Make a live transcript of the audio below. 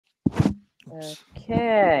Oops.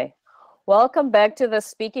 Okay. Welcome back to the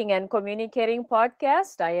Speaking and Communicating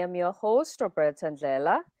podcast. I am your host, Roberta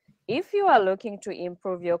Nzela. If you are looking to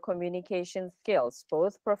improve your communication skills,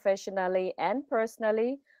 both professionally and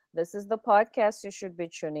personally, this is the podcast you should be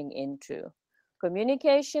tuning into.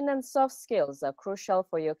 Communication and soft skills are crucial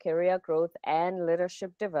for your career growth and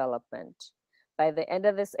leadership development. By the end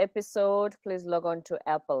of this episode, please log on to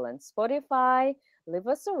Apple and Spotify. Leave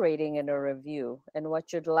us a rating and a review and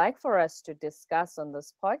what you'd like for us to discuss on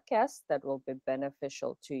this podcast that will be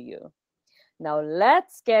beneficial to you. Now,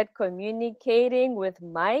 let's get communicating with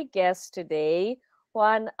my guest today,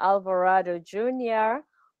 Juan Alvarado Jr.,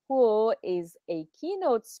 who is a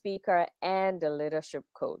keynote speaker and a leadership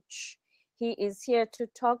coach. He is here to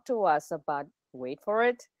talk to us about, wait for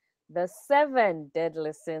it, the 7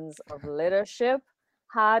 deadly sins of leadership,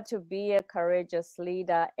 how to be a courageous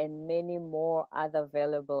leader, and many more other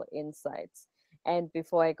valuable insights. And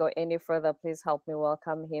before I go any further, please help me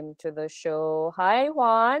welcome him to the show. Hi,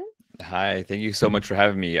 Juan. Hi, thank you so much for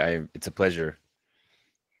having me. It's a pleasure.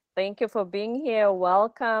 Thank you for being here.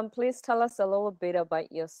 Welcome. Please tell us a little bit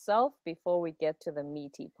about yourself before we get to the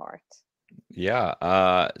meaty part.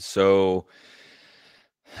 Yeah. So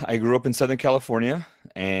I grew up in Southern California,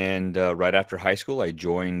 and right after high school, I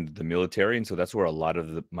joined the military, and so that's where a lot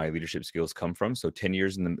of my leadership skills come from. So 10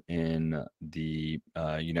 years in the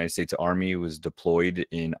United States Army, was deployed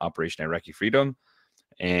in Operation Iraqi Freedom,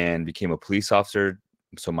 and became a police officer.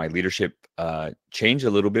 So my leadership changed a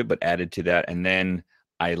little bit, but added to that. And then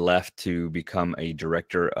I left to become a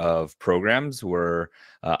director of programs where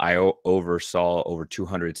I oversaw over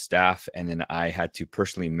 200 staff. And then I had to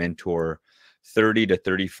personally mentor 30 to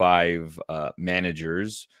 35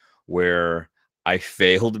 managers, where I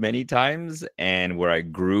failed many times and where I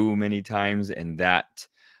grew many times. And that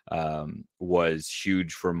was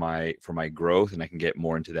huge for my growth, and I can get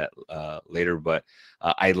more into that later. But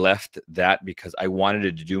I left that because I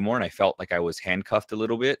wanted to do more, and I felt like I was handcuffed a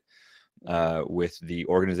little bit with the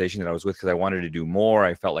organization that I was with, because I wanted to do more.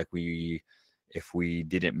 I felt like if we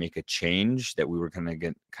didn't make a change, that we were going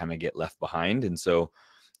to get left behind. And so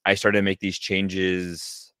I started to make these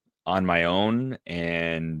changes on my own,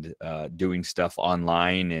 and doing stuff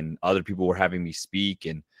online, and other people were having me speak.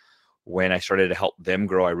 And when I started to help them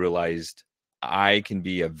grow, I realized I can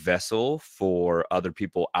be a vessel for other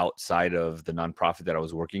people outside of the nonprofit that I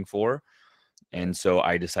was working for. And so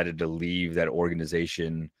I decided to leave that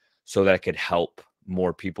organization so that I could help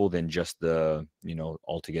more people than just the,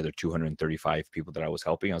 altogether 235 people that I was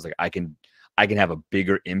helping. I was like, I can have a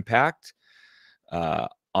bigger impact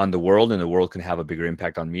on the world, and the world can have a bigger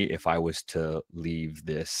impact on me if I was to leave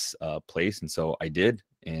this place. And so I did.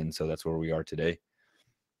 And so that's where we are today.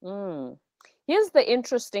 Mm. Here's the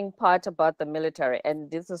interesting part about the military, and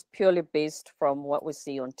this is purely based from what we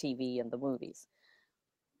see on TV and the movies.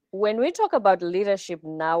 When we talk about leadership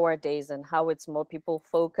nowadays and how it's more people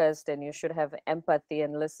focused and you should have empathy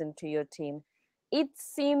and listen to your team, it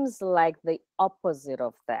seems like the opposite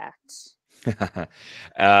of that.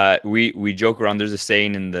 We joke around. There's a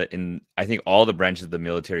saying in I think all the branches of the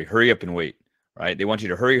military: hurry up and wait. Right? They want you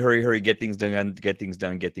to hurry, hurry, hurry, get things done, get things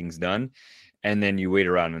done, get things done, and then you wait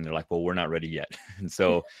around, and they're like, "Well, we're not ready yet." And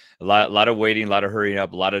so a lot of waiting, a lot of hurrying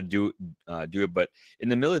up, a lot of do it. But in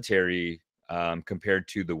the military, compared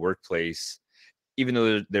to the workplace, even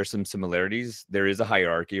though there's some similarities, there is a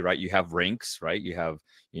hierarchy, right? You have ranks, right? You have,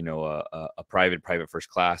 a private first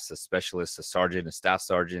class, a specialist, a sergeant, a staff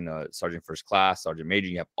sergeant, a sergeant first class, sergeant major.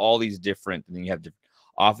 You have all these different, and then you have different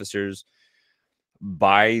officers.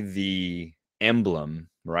 By the emblem,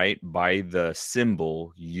 right? By the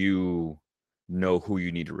symbol, you know who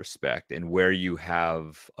you need to respect and where you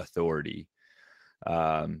have authority.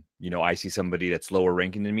 I see somebody that's lower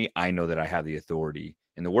ranking than me, I know that I have the authority.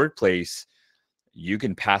 In the workplace, you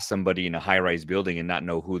can pass somebody in a high-rise building and not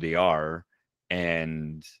know who they are.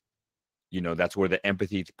 And that's where the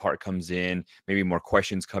empathy part comes in. Maybe more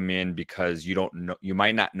questions come in because you don't know, you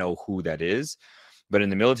might not know who that is. But in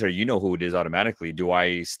the military, you know who it is automatically. Do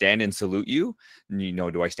I stand and salute you?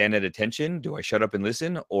 Do I stand at attention? Do I shut up and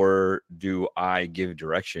listen? Or do I give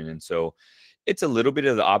direction? And so it's a little bit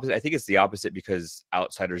of the opposite. I think it's the opposite because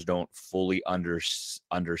outsiders don't fully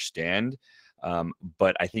understand.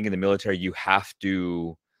 But I think in the military, you have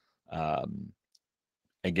to, um,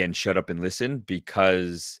 again, shut up and listen,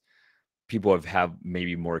 because people have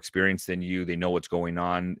maybe more experience than you. They know what's going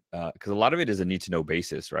on, because a lot of it is a need to know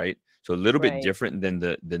basis, right? So a little bit Right. different than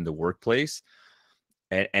the workplace.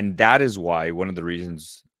 And that is why, one of the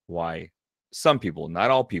reasons why some people,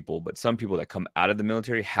 not all people, but some people that come out of the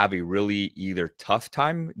military have a really either tough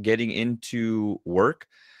time getting into work,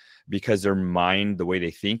 because their mind, the way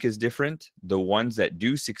they think is different. The ones that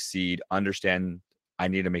do succeed understand I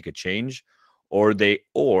need to make a change, or they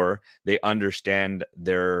understand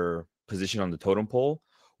their position on the totem pole,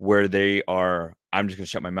 where they are, I'm just going to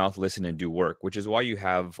shut my mouth, listen, and do work, which is why you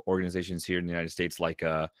have organizations here in the United States like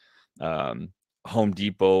um, Home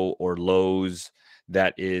Depot or Lowe's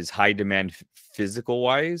that is high demand physical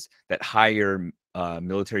wise, that hire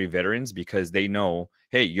military veterans, because they know,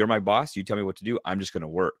 hey, you're my boss, you tell me what to do, I'm just going to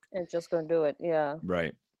work. And just gonna do it. Yeah.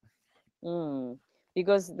 Right. Mm.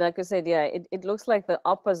 Because, like I said, yeah, it looks like the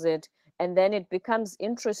opposite. And then it becomes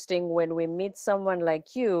interesting when we meet someone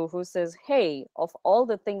like you who says, hey, of all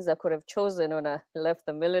the things I could have chosen when I left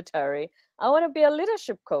the military, I want to be a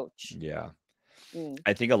leadership coach. Yeah. Mm.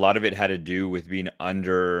 I think a lot of it had to do with being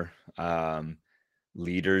under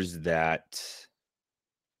leaders that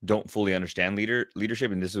don't fully understand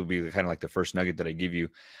leadership. And this will be kind of like the first nugget that I give you.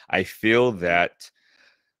 I feel that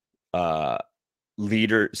uh,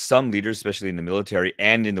 some leaders, especially in the military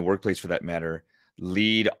and in the workplace for that matter,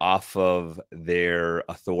 lead off of their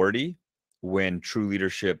authority, when true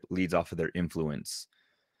leadership leads off of their influence.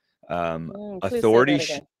 Please say Authority, that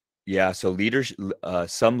again. yeah. So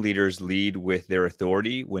some leaders lead with their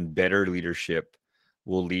authority, when better leadership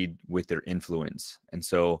will lead with their influence. And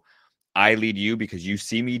so I lead you because you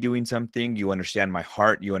see me doing something. You understand my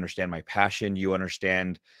heart. You understand my passion. You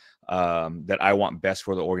understand that I want best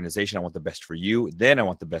for the organization. I want the best for you. Then I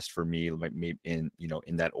want the best for me, like me in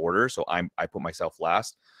that order. So I put myself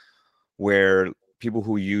last. Where people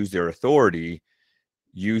who use their authority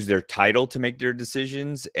use their title to make their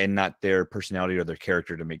decisions, and not their personality or their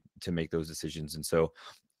character to make those decisions. And so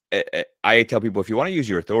I tell people, if you want to use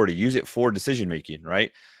your authority, use it for decision making.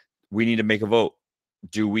 Right? We need to make a vote.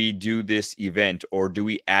 Do we do this event, or do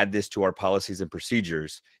we add this to our policies and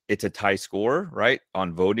procedures? It's a tie score, right?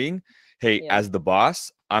 On voting. Hey, Yeah. as the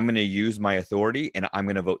boss, I'm going to use my authority and I'm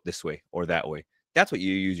going to vote this way or that way. That's what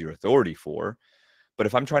you use your authority for. But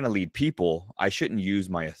if I'm trying to lead people, I shouldn't use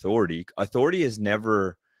my authority. Authority has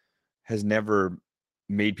never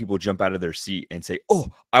made people jump out of their seat and say,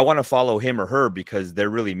 "Oh, I want to follow him or her because they're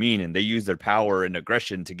really mean and they use their power and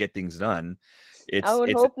aggression to get things done." I would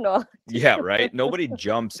It's hope not. Yeah, right. Nobody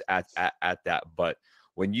jumps at that. But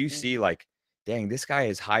when you Mm. see, like, dang, this guy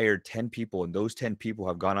has hired 10 people and those 10 people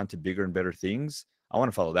have gone on to bigger and better things, I want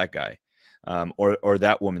to follow that guy. Or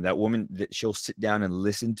that woman. That woman, that she'll sit down and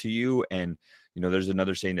listen to you. And there's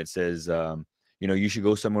another saying that says, you should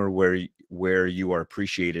go somewhere where you are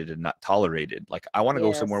appreciated and not tolerated. Like, I want to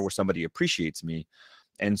go somewhere Yes. where somebody appreciates me.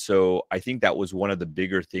 And so I think that was one of the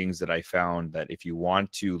bigger things that I found, that if you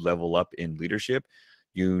want to level up in leadership,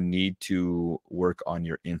 you need to work on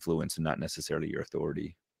your influence and not necessarily your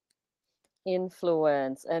authority.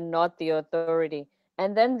 Influence and not the authority.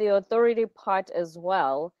 And then the authority part as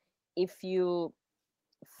well, if you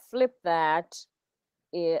flip that,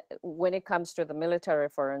 when it comes to the military,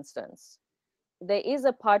 for instance, there is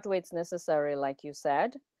a part where it's necessary, like you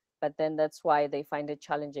said, but then that's why they find it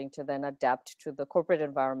challenging to then adapt to the corporate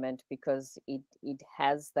environment, because it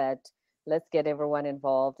has that, let's get everyone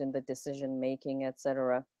involved in the decision making,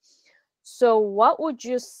 etc. So what would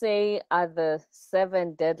you say are the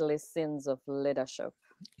 7 deadly sins of leadership?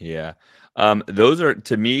 Yeah. Those are,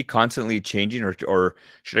 to me, constantly changing, or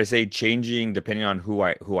should I say changing, depending on who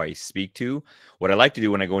I speak to. What I like to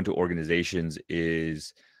do when I go into organizations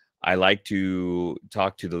is I like to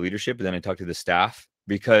talk to the leadership, and then I talk to the staff,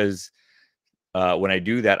 because when I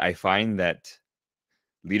do that, I find that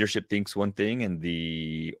leadership thinks one thing and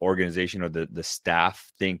the organization or the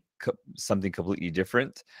staff think something completely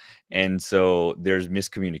different. And so there's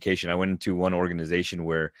miscommunication. I went into one organization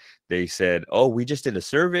where they said, oh, we just did a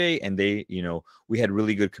survey, and we had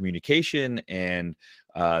really good communication, and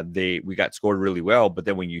we got scored really well. But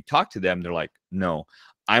then when you talk to them, they're like, no,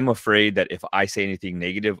 I'm afraid that if I say anything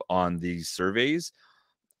negative on these surveys,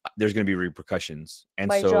 there's going to be repercussions. And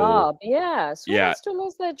My so, job, yes. Who yeah. wants to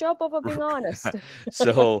lose their job over being honest?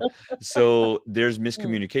 so so there's Mm.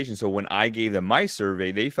 miscommunication. So when I gave them my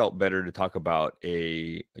survey, they felt better to talk about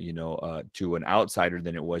to an outsider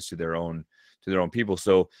than it was to their own people.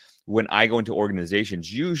 So when I go into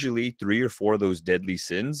organizations, usually 3 or 4 of those deadly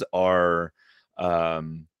sins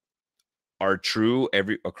um are true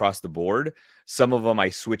across the board. Some of them I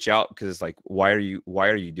switch out because it's like, why are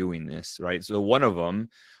you doing this, right? So one of them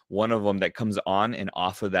that comes on and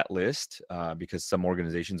off of that list, because some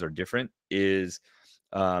organizations are different, is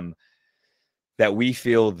um, that we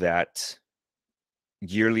feel that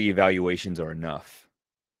yearly evaluations are enough,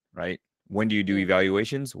 right? When do you do Mm.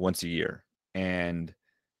 evaluations? Once a year. And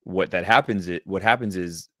what happens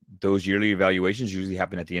is those yearly evaluations usually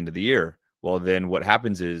happen at the end of the year. Well, then what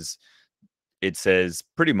happens is it says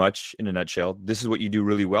pretty much in a nutshell, this is what you do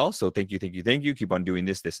really well. So thank you, thank you, thank you. Keep on doing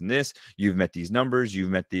this, this, and this. You've met these numbers.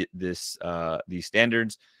 You've met these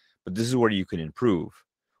standards, but this is where you can improve.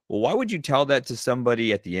 Well, why would you tell that to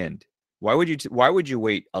somebody at the end? Why would you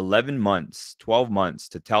wait 11 months, 12 months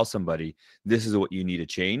to tell somebody this is what you need to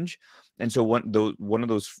change? And so one of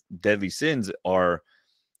those deadly sins are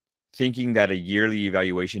thinking that a yearly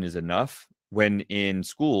evaluation is enough, when in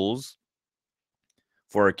schools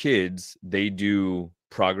for our kids, they do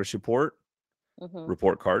progress report, Mm-hmm.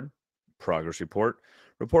 report card, progress report,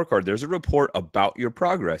 report card. There's a report about your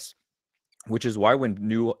progress, which is why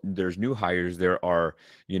when there's new hires, there are,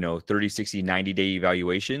 30, 60, 90-day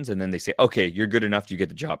evaluations. And then they say, okay, you're good enough, you get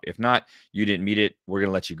the job. If not, you didn't meet it, we're going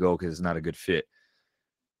to let you go because it's not a good fit.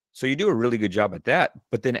 So you do a really good job at that.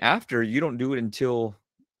 But then after, you don't do it until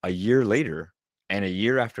a year later and a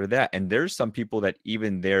year after that. And there's some people that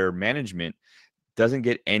even their management doesn't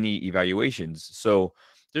get any evaluations. So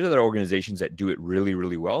there's other organizations that do it really,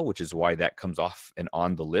 really well, which is why that comes off and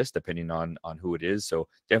on the list, depending on who it is. So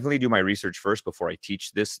definitely do my research first before I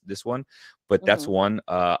teach this one. But that's Mm-hmm. one.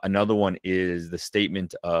 Another one is the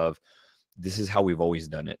statement of, this is how we've always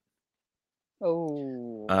done it.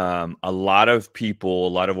 Oh. A lot of people, a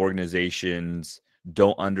lot of organizations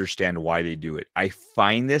don't understand why they do it. I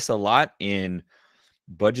find this a lot in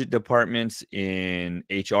budget departments, in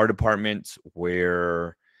HR departments,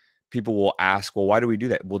 where people will ask, well, why do we do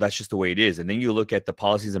that? Well, that's just the way it is. And then you look at the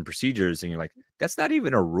policies and procedures and you're like, that's not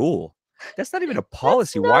even a rule. That's not even a That's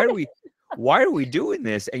policy. not. Why are we doing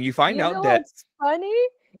this? And you find You out know that, what's funny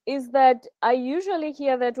is that I usually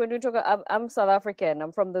hear that when we talk. I'm South African.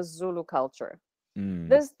 I'm from the Zulu culture. mm,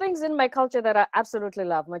 There's things in my culture that I absolutely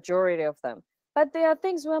love, majority of them. But there are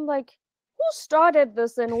things where I'm like, who started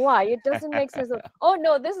this and why? It doesn't make sense. Oh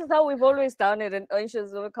no, this is how we've always done it in ancient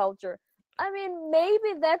Zulu culture. I mean,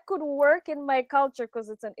 maybe that could work in my culture because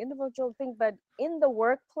it's an individual thing, but in the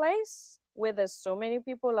workplace where there's so many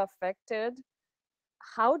people affected,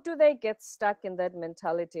 how do they get stuck in that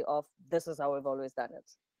mentality of this is how we've always done it?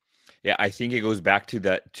 yeah, I think it goes back to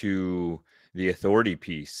the authority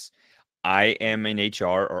piece. I am in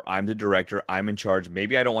HR, or I'm the director, I'm in charge.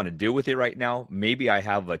 Maybe I don't want to deal with it right now. Maybe I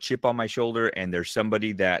have a chip on my shoulder and there's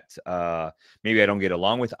somebody that maybe I don't get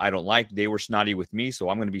along with, I don't like. They were snotty with me, so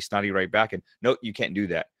I'm going to be snotty right back. And no, you can't do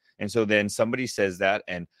that. And so then somebody says that,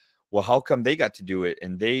 and well, how come they got to do it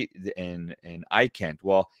and and I can't?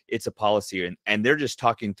 Well, it's a policy, and they're just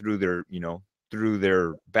talking through their, through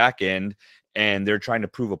their back end, and they're trying to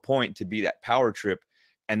prove a point to be that power trip.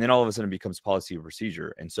 And then all of a sudden it becomes policy or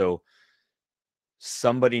procedure. And so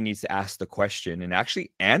somebody needs to ask the question and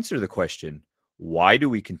actually answer the question. Why do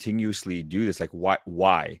we continuously do this? Like,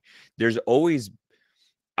 why? There's always,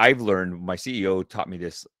 I've learned, my CEO taught me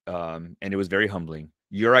this, and it was very humbling.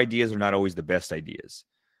 Your ideas are not always the best ideas,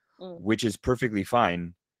 Mm. which is perfectly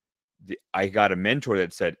fine. I got a mentor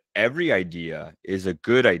that said every idea is a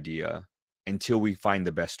good idea until we find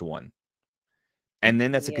the best one. And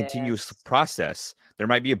then that's a continuous Yes. process. There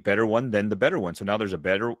might be a better one than the better one. So now there's a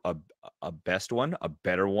best one, a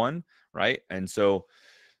better one, right? And so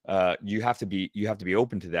you have to be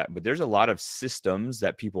open to that. But there's a lot of systems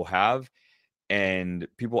that people have, and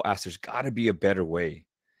people ask, there's got to be a better way.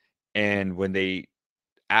 And when they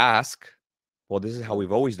ask, well, this is how we've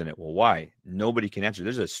Mm-hmm. always done it. Well, why? Nobody can answer.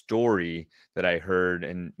 There's a story that I heard,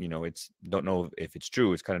 and it's, don't know if it's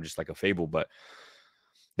true. It's kind of just like a fable, but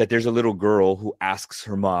that there's a little girl who asks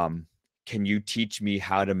her mom, "Can you teach me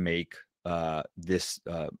how to make this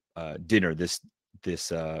dinner? This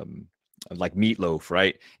like meatloaf,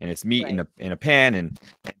 right? And it's meat in Right. a pan, and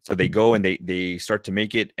so they go and they start to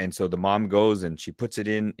make it, and so the mom goes and she puts it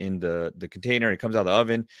in the container. And it comes out of the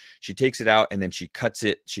oven. She takes it out and then she cuts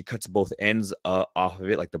it. She cuts both ends off of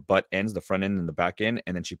it, like the butt ends, the front end and the back end,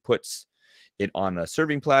 and then she puts it on a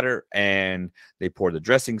serving platter, and they pour the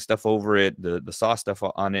dressing stuff over it, the sauce stuff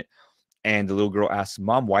on it. And the little girl asks,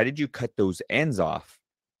 "Mom, why did you cut those ends off?"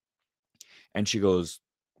 And she goes,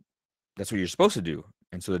 "That's what you're supposed to do."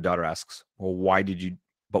 And so the daughter asks, "Well, why did you,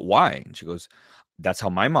 but why?" And she goes, "That's how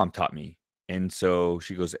my mom taught me." And so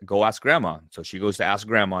she goes, "Go ask grandma." So she goes to ask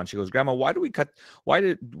grandma, and she goes, "Grandma, why do we cut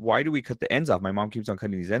the ends off? My mom keeps on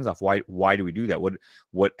cutting these ends off. Why do we do that?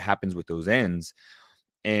 What happens with those ends?"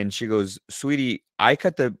 And she goes, "Sweetie, I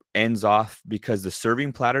cut the ends off because the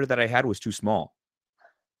serving platter that I had was too small."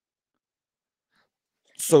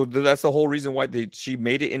 So that's the whole reason why she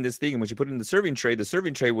made it in this thing. And when she put it in the serving tray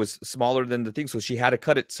was smaller than the thing. So she had to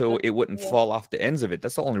cut it so it wouldn't Yeah. fall off the ends of it.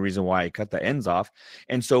 That's the only reason why I cut the ends off.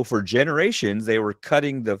 And so for generations, they were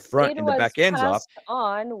cutting the front It and the was back ends off. passed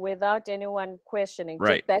on without anyone questioning.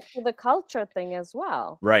 Right. Just back to the culture thing as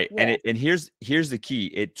well. Right. Yeah. And here's the key.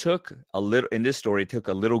 It took a little in this story, it took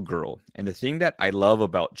a little girl. And the thing that I love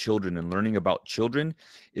about children and learning about children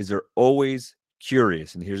is they're always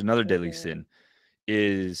curious. And here's another deadly Mhm. sin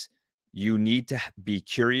is you need to be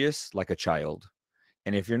curious like a child.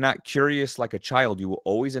 And if you're not curious like a child, you will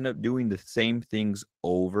always end up doing the same things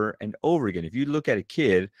over and over again. If you look at a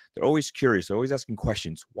kid, they're always curious. They're always asking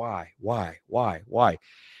questions. Why?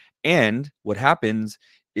 And what happens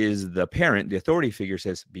is the parent, the authority figure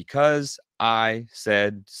says, because I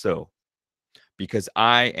said so, because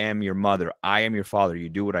I am your mother, I am your father, you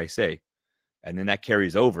do what I say. And then that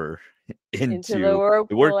carries over Into the into the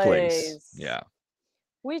workplace. workplace. Yeah.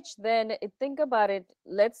 Which then, think about it,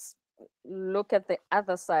 let's look at the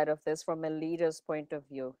other side of this from a leader's point of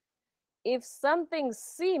view. If something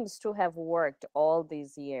seems to have worked all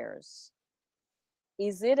these years,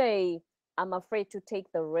 is it a I'm afraid to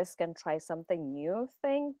take the risk and try something new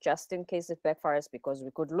thing just in case it backfires because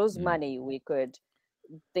we could lose Mm. money,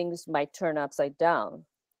 things might turn upside down.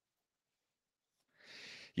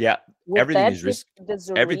 Yeah. Would Everything that is be risk.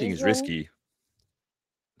 the Everything is reason? risky.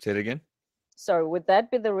 Say it again. Sorry, would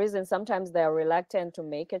that be the reason sometimes they're reluctant to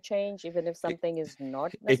make a change, even if It, something is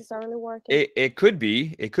not it necessarily working? it could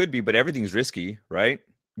be, but everything's risky, right?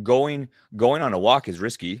 Going going on a walk is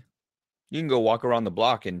risky. You can go walk around the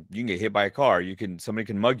block and you can get hit by a car. Somebody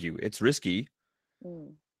can mug you. It's risky,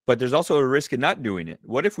 Mm, but there's also a risk in not doing it.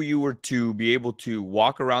 What if you were to be able to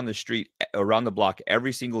walk around the street, around the block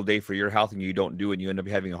every single day for your health and you don't do it and you end up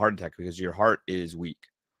having a heart attack because your heart is weak?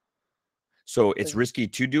 So it's so risky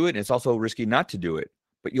to do it and it's also risky not to do it.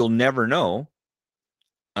 But you'll never know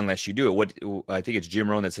unless you do it. What I think it's Jim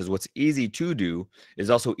Rohn that says what's easy to do is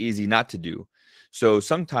also easy not to do. So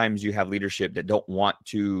sometimes you have leadership that don't want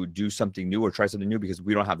to do something new or try something new because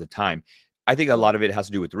we don't have the time. I think a mm, lot of it has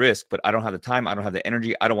to do with risk, but I don't have the time. I don't have the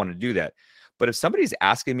energy. I don't want to do that. But if somebody's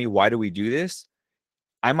asking me, why do we do this?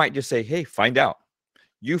 I might just say, hey, find out.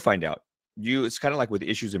 You find out. It's kind of like with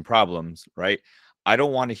issues and problems, right? I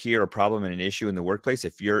don't want to hear a problem and an issue in the workplace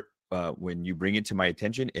if you're when you bring it to my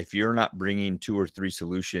attention, if you're not bringing 2 or 3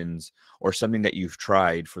 solutions or something that you've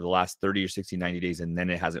tried for the last 30 or 60, 90 days and then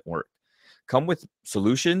it hasn't worked. Come with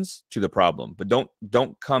solutions to the problem, but don't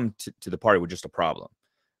come to the party with just a problem.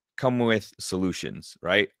 Come with solutions,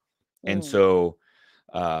 right? And mm. so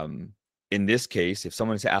um, in this case, if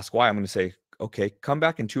someone's to ask why, I'm going to say, okay, come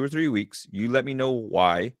back in 2 or 3 weeks. You let me know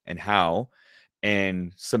why and how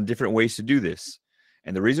and some different ways to do this.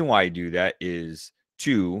 And the reason why I do that is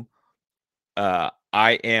two, I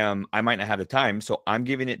might not have the time. So I'm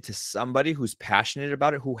giving it to somebody who's passionate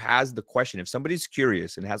about it, who has the question. If somebody's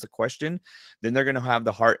curious and has a question, then they're going to have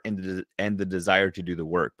the heart and the desire to do the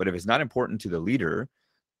work. But if it's not important to the leader,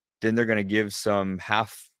 then they're going to give some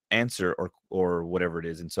half answer or whatever it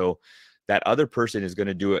is. And so that other person is going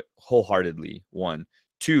to do it wholeheartedly. One,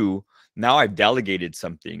 two, now I've delegated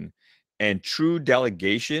something, and true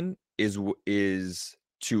delegation is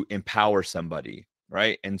to empower somebody,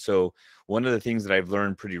 right? And so one of the things that I've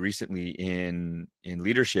learned pretty recently in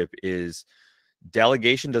leadership is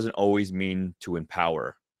delegation doesn't always mean to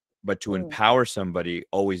empower, but to Mm. empower somebody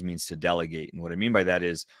always means to delegate. And what I mean by that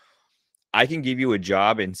is I can give you a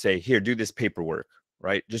job and say, here, do this paperwork,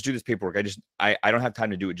 right? Just do this paperwork. I don't have time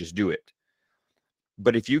to do it. Just do it.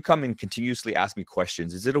 But if you come and continuously ask me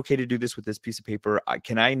questions, is it okay to do this with this piece of paper?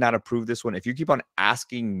 Can I not approve this one? If you keep on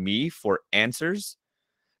asking me for answers,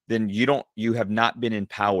 then you have not been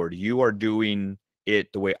empowered. You are doing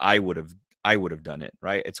it the way I would have done it,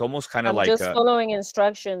 right? It's almost kind of I'm like just following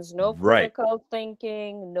instructions, no right, critical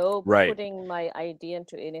thinking, no right. putting my idea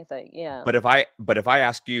into anything. Yeah. But if I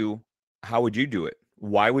ask you, how would you do it?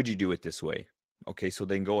 Why would you do it this way? Okay, so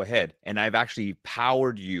then go ahead. And I've actually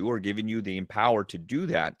powered you or given you the empower to do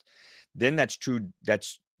that. Then that's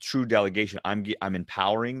true delegation. I'm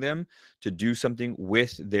empowering them to do something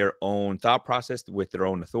with their own thought process, with their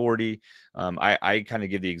own authority. I kind of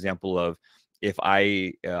give the example of if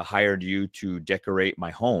I hired you to decorate my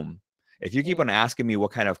home. If you keep Mm. on asking me what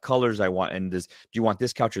kind of colors I want and do you want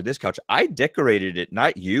this couch or this couch? I decorated it,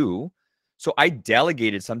 not you. So I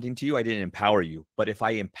delegated something to you. I didn't empower you. But if I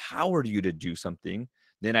empowered you to do something,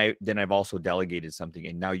 then I've also delegated something.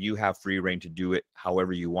 And now you have free reign to do it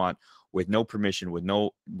however you want with no permission,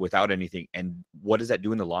 without anything. And what does that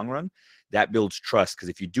do in the long run? That builds trust. Because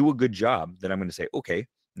if you do a good job, then I'm going to say, okay,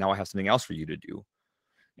 now I have something else for you to do.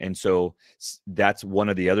 And so that's one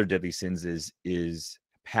of the other deadly sins is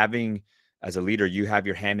having, as a leader, you have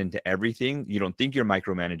your hand into everything. You don't think you're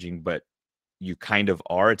micromanaging, but you kind of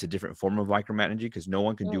are. It's a different form of micromanaging because no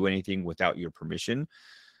one can do Mm. anything without your permission.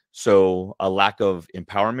 So a lack of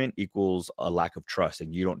empowerment equals a lack of trust,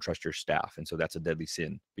 and you don't trust your staff. And so that's a deadly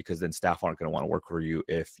sin, because then staff aren't going to want to work for you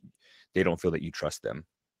if they don't feel that you trust them.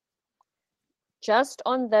 Just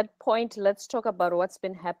on that point, let's talk about what's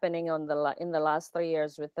been happening in the last 3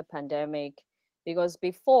 years with the pandemic. Because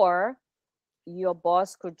before, your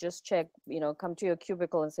boss could just check, come to your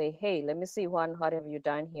cubicle and say, "Hey, let me see, Juan, what have you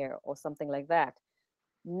done here?" or something like that.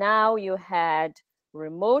 Now you had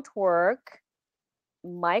remote work,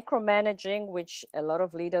 micromanaging, which a lot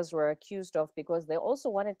of leaders were accused of because they also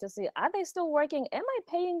wanted to see, are they still working? Am I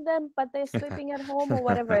paying them, but they're sleeping at home or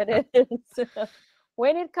whatever it is?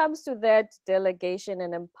 When it comes to that delegation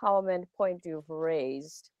and empowerment point you've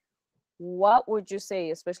raised, what would you say,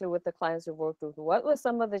 especially with the clients you've worked with, what were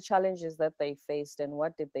some of the challenges that they faced and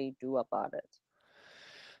what did they do about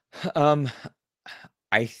it? um,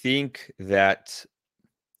 I think that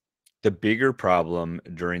the bigger problem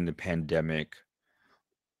during the pandemic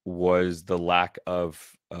was the lack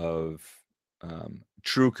of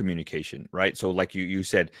true communication, right? So like you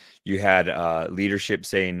said, you had leadership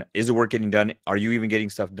saying, is the work getting done? Are you even getting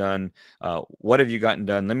stuff done? What have you gotten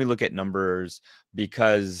done? Let me look at numbers,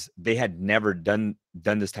 because they had never done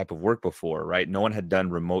this type of work before, right? No one had done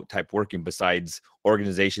remote type working besides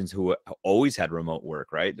organizations who always had remote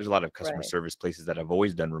work, right? There's a lot of customer Right. service places that have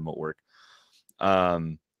always done remote work.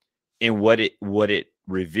 And what it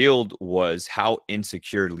revealed was how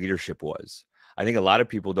insecure leadership was. I think a lot of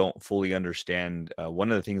people don't fully understand. One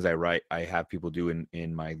of the things I have people do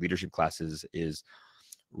in my leadership classes is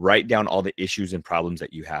write down all the issues and problems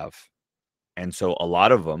that you have. And so a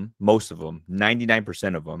lot of them, most of them,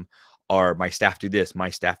 99% of them are, my staff do this, my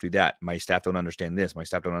staff do that, my staff don't understand this, my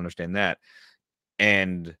staff don't understand that.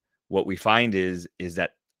 And what we find is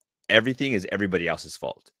that everything is everybody else's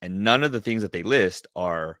fault, and none of the things that they list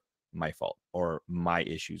are my fault or my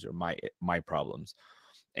issues or my problems.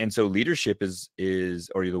 And so leadership is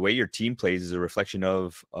or the way your team plays is a reflection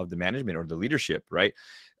of the management or the leadership, right?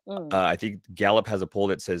 Mm. I think Gallup has a poll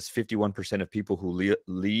that says 51% of people who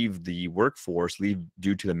leave the workforce leave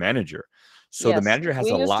due to the manager. So the Yes, manager has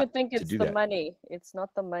we a used to lot think to it's do the that. money. It's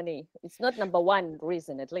not the money. It's not number one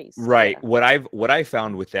reason, at least. Right. Yeah. What I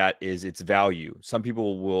found with that is its value. Some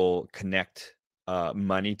people will connect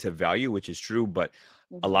money to value, which is true, but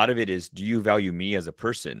a Hmm. lot of it is, do you value me as a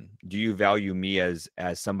person? Do you value me as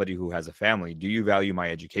somebody who has a family? Do you value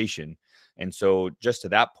my education? And so, just to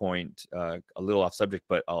that point, a little off subject,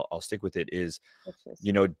 but I'll stick with it. Is, Which is,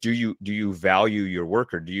 do you value your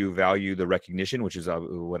work, or do you value the recognition, which is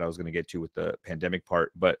what I was going to get to with the pandemic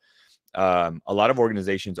part? But a lot of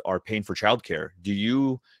organizations are paying for childcare. Do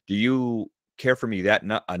you care for me that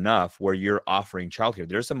enough where you're offering childcare?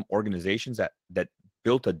 There's some organizations that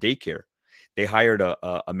built a daycare. They hired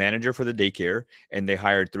a manager for the daycare, and they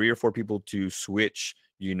hired 3 or 4 people to switch,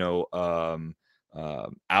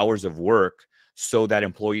 hours of work so that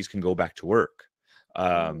employees can go back to work.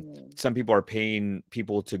 mm, Some people are paying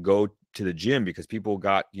people to go to the gym because people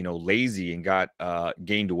got lazy and got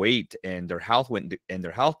gained weight, and their health and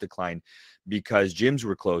their health declined because gyms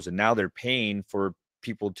were closed, and now they're paying for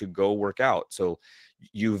people to go work out. So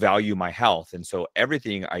you value my health. And so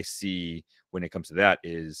everything I see when it comes to that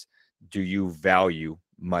is, do you value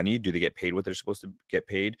money? Do they get paid what they're supposed to get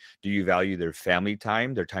paid? Do you value their family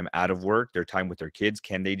time, their time out of work, their time with their kids?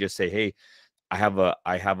 Can they just say, hey, I have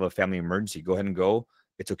a family emergency. Go ahead and go.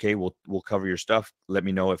 It's okay. We'll cover your stuff. Let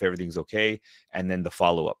me know if everything's okay. And then the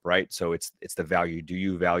follow up, right? So it's the value. Do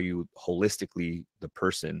you value holistically the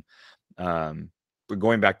person? But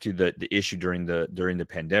going back to the issue during the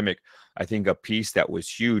pandemic, I think a piece that was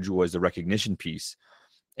huge was the recognition piece.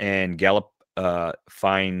 And Gallup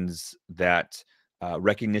finds that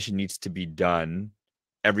recognition needs to be done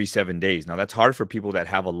every 7 days. Now that's hard for people that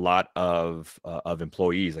have a lot of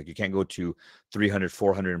employees. Like, you can't go to 300,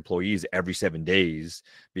 400 employees every 7 days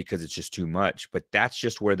because it's just too much. But that's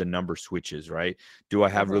just where the number switches, right? Do I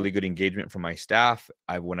have mm-hmm, really good engagement from my staff?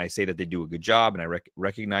 When I say that they do a good job and I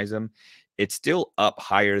recognize them, it's still up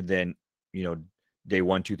higher than you know day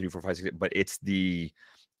 1, 2, 3, 4, 5, 6. But it's the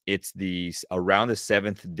around the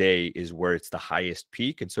seventh day is where it's the highest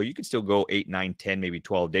peak. And so you can still go 8, 9, 10, maybe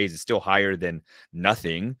 12 days. It's still higher than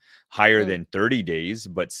nothing, higher mm, than 30 days,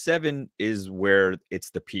 but 7 is where it's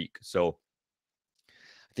the peak. So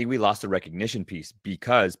I think we lost the recognition piece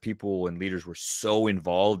because people and leaders were so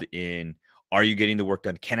involved in, are you getting the work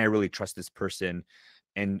done? Can I really trust this person?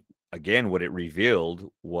 And again, what it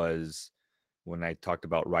revealed was when I talked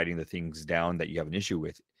about writing the things down that you have an issue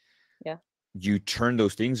with, Yeah. you turn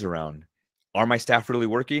those things around. Are my staff really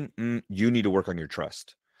working? You need to work on your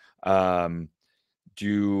trust. Um,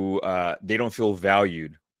 do they don't feel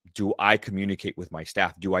valued? Do I communicate with my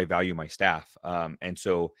staff? Do I value my staff? And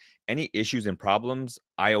so any issues and problems,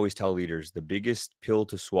 I always tell leaders the biggest pill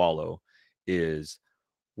to swallow is,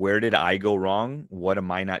 where did I go wrong? What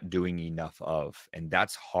am I not doing enough of? And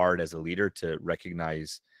that's hard as a leader to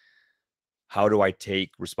recognize. How do I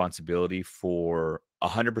take responsibility for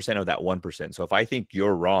 100% of that 1%? So if I think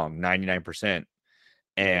you're wrong 99%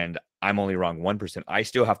 Mm. and I'm only wrong 1%, I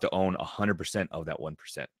still have to own 100% of that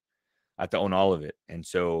 1%. I have to own all of it. And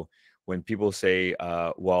so when people say,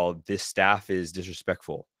 well, this staff is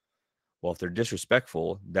disrespectful, well, if they're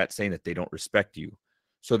disrespectful, that's saying that they don't respect you.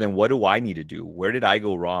 So then what do I need to do? Where did I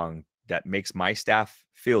go wrong that makes my staff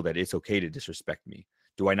feel that it's okay to disrespect me?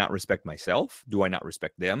 Do I not respect myself? Do I not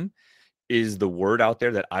respect them? Is the word out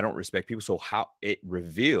there that I don't respect people? So how it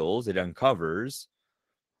reveals, it uncovers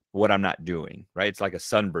what I'm not doing, right? It's like a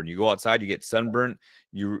sunburn. You go outside, you get sunburned,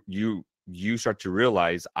 you start to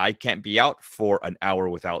realize I can't be out for an hour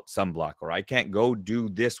without sunblock, or I can't go do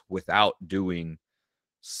this without doing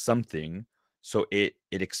something. So it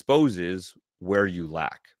exposes where you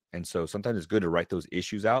lack. And so sometimes it's good to write those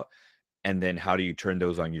issues out. And then how do you turn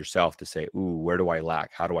those on yourself to say, ooh, where do I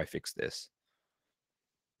lack? How do I fix this?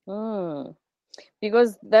 Mm.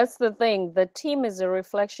 Because that's the thing, the team is a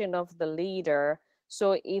reflection of the leader.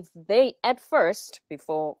 So if they, at first,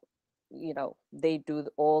 before they do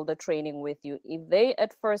all the training with you, if they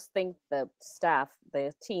at first think the staff,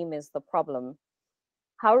 the team is the problem,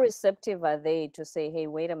 how receptive are they to say, hey,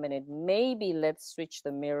 wait a minute, maybe let's switch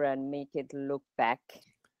the mirror and make it look back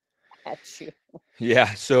at you?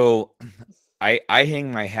 Yeah. So I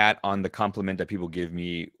hang my hat on the compliment that people give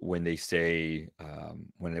me when they say,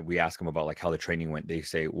 when we ask them about like how the training went, they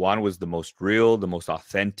say Juan was the most real, the most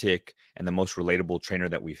authentic, and the most relatable trainer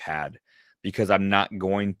that we've had, because I'm not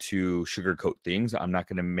going to sugarcoat things. I'm not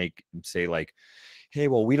going to say like, hey,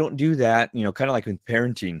 well, we don't do that, kind of like with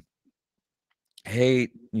parenting. Hey,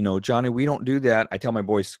 Johnny, we don't do that. I tell my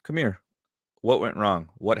boys, come here. What went wrong?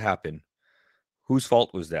 What happened? Whose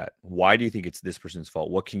fault was that? Why do you think it's this person's fault?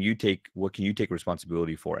 What can you take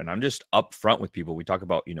responsibility for? And I'm just upfront with people. We talk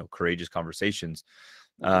about, courageous conversations.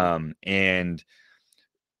 Mhm. And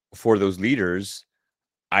for those leaders,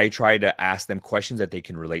 I try to ask them questions that they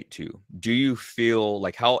can relate to. Do you feel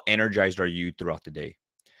like, how energized are you throughout the day?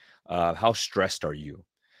 How stressed are you?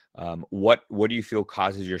 What do you feel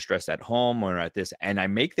causes your stress at home or at this? And I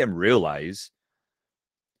make them realize,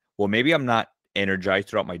 well, maybe I'm not energized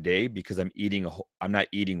throughout my day because I'm not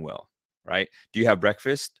eating well, right? Do you have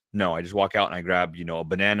breakfast? No, I just walk out and I grab, a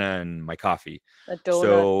banana and my coffee. A donut.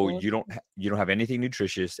 So Mm. you don't have anything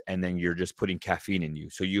nutritious, and then you're just putting caffeine in you.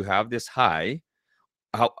 So you have this high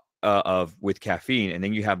of with caffeine, and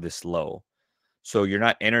then you have this low. So you're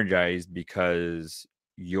not energized because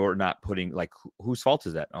you're not putting, like, whose fault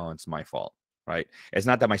is that? Oh, it's my fault, right? It's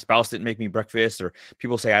not that my spouse didn't make me breakfast, or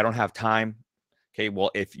people say I don't have time. Okay,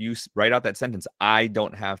 well, if you write out that sentence, I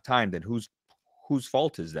don't have time, then whose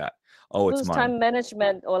fault is that? Oh, it's Whose mine. time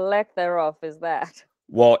management or lack thereof is that?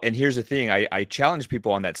 Well, and here's the thing. I challenge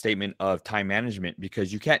people on that statement of time management,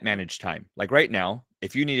 because you can't manage time. Like right now,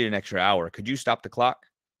 if you needed an extra hour, could you stop the clock?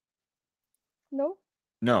 No.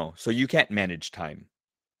 No. So you can't manage time.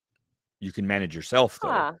 You can manage yourself though.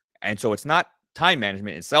 Ah, And so it's not time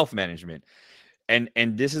management, it's self-management. And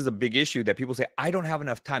this is a big issue that people say, I don't have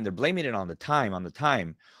enough time. They're blaming it on the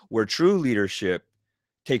time, where true leadership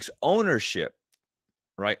takes ownership,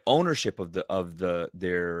 right? Ownership of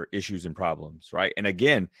their issues and problems, right? And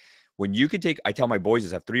again, when you can take, I tell my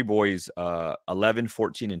boys, I have 3 boys, 11,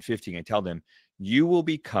 14, and 15. I tell them, you will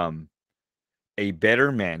become a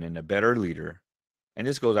better man and a better leader. And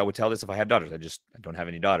this goes, I would tell this if I had daughters. I don't have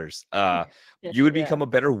any daughters. yeah, You would yeah. become a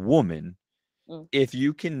better woman Mm. if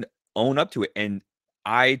you can own up to it. And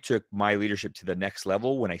I took my leadership to the next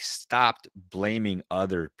level when I stopped blaming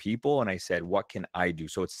other people and I said, what can I do?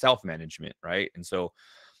 So it's self-management, right? And so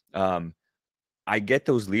um, I get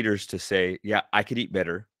those leaders to say, yeah, I could eat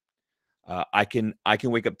better. I can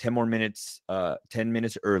wake up 10 more minutes, 10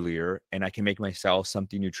 minutes earlier, and I can make myself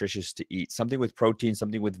something nutritious to eat, something with protein,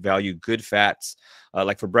 something with value, good fats.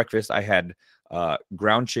 Like for breakfast, I had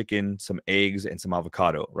ground chicken, some eggs, and some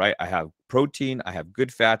avocado, right? I have protein, I have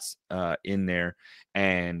good fats in there,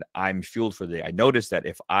 and I'm fueled for the day. I noticed that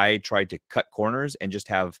if I tried to cut corners and just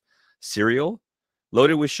have cereal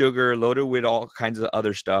loaded with sugar, loaded with all kinds of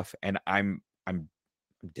other stuff, and I'm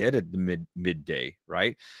I'm dead at the midday,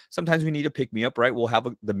 right? Sometimes we need to pick me up, right? We'll have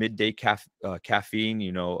the midday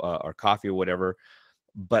caffeine, or coffee or whatever,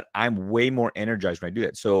 but I'm way more energized when I do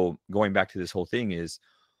that. So going back to this whole thing is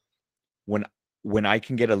when I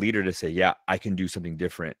can get a leader to say, yeah, I can do something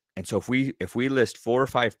different. And so if we list 4 or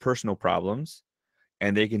 5 personal problems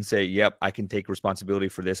and they can say, yep, I can take responsibility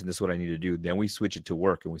for this and this is what I need to do, then we switch it to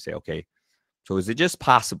work and we say, okay, so is it just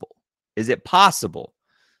possible? Is it possible?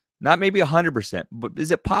 Not maybe 100%, but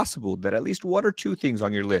is it possible that at least 1 or 2 things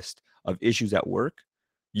on your list of issues at work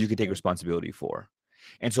you could take Mm. responsibility for?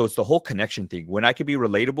 And so it's the whole connection thing. When I can be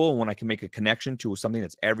relatable and when I can make a connection to something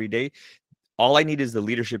that's every day, all I need is the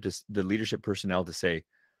leadership personnel to say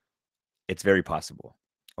it's very possible.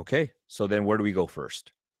 Okay, so then where do we go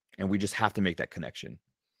first? And we just have to make that connection.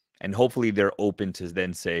 And hopefully they're open to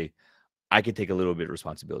then say, I could take a little bit of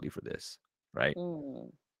responsibility for this, right?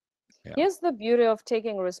 Mm. Yeah, Here's the beauty of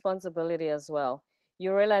taking responsibility as well.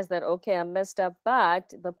 You realize that, okay, I messed up,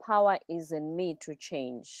 but the power is in me to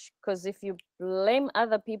change. Because if you blame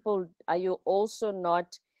other people, are you also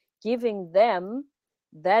not giving them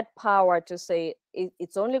that power to say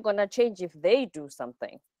it's only going to change if they do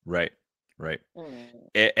something? right, right. Mm.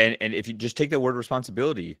 And if you just take the word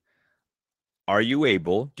responsibility, do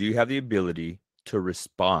you have the ability to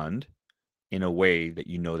respond in a way that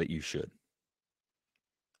you know that you should?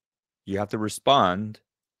 You have to respond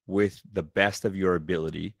with the best of your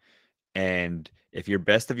ability. And if your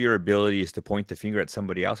best of your ability is to point the finger at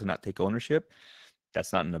somebody else and not take ownership,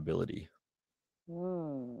 that's not an ability.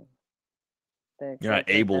 Mm. You're not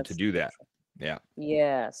Exactly. able to That's do so that. true. Yeah.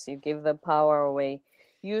 Yes, you give the power away.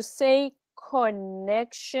 You say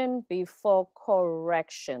connection before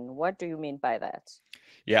correction. What do you mean by that?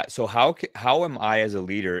 Yeah. So how am I as a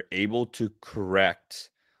leader able to correct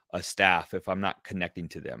a staff if I'm not connecting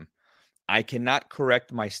to them? I cannot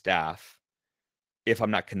correct my staff if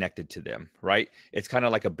I'm not connected to them, right? It's kind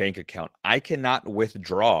of like a bank account. I cannot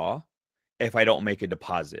withdraw if I don't make a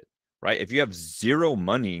deposit, right? If you have zero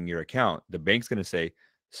money in your account, the bank's going to say,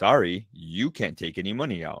 sorry, you can't take any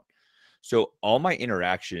money out. So all my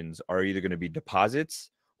interactions are either going to be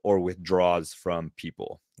deposits or withdrawals from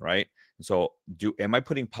people, right? So am I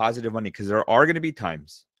putting positive money? Because there are going to be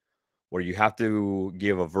times where you have to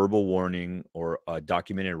give a verbal warning or a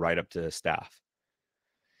documented write up to staff.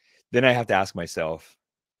 Then I have to ask myself,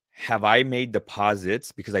 have I made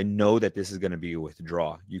deposits because I know that this is going to be a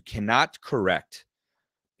withdrawal? You cannot correct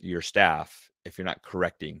your staff if you're not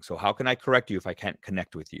correcting. So how can I correct you if I can't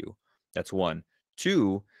connect with you? That's one.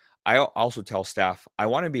 Two, I also tell staff, I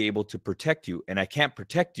want to be able to protect you, and I can't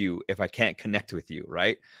protect you if I can't connect with you,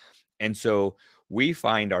 right? And so we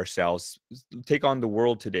find ourselves, take on the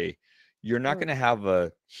world today. You're not going Mm. to have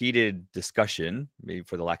a heated discussion, maybe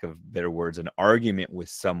for the lack of better words, an argument with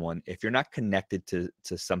someone if you're not connected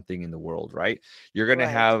to something in the world, right? You're going to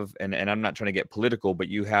Right. have, and I'm not trying to get political, but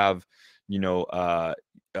you have, you know,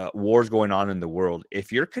 wars going on in the world.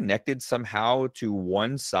 If you're connected somehow to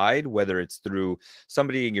one side, whether it's through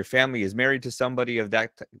somebody in your family is married to somebody of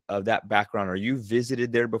that background, or you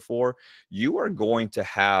visited there before, you are going to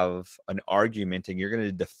have an argument and you're going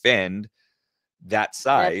to defend that That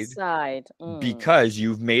side side. Mm. because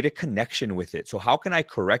you've made a connection with it. So how can I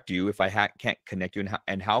correct you if I can't connect you,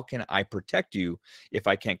 and how can I protect you if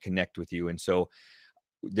I can't connect with you? And so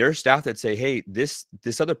there's staff that say, hey, this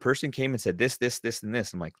other person came and said this and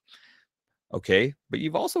this. I'm like, okay, but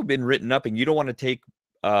you've also been written up and you don't want to take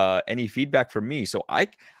any feedback from me. So I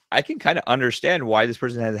can kind of understand why this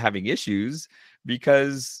person is having issues,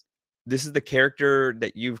 because this is the character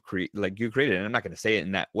that you created. And I'm not going to say it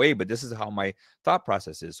in that way, but this is how my thought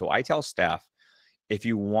process is. So I tell staff, if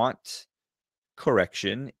you want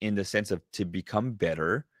correction in the sense of to become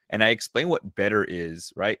better, and I explain what better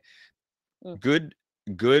is, right? Mm.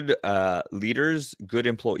 Good leaders, good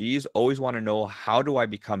employees always want to know, how do I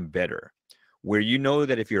become better? Where you know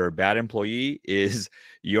that if you're a bad employee is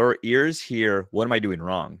your ears hear, what am I doing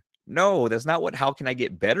wrong? No, that's not what how can I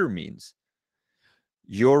get better means.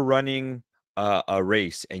 You're running a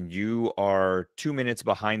race and you are 2 minutes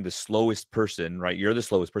behind the slowest person, right? You're the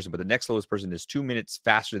slowest person, but the next slowest person is 2 minutes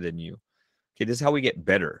faster than you. Okay, this is how we get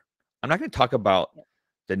better. I'm not going to talk about Yeah.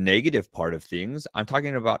 the negative part of things. I'm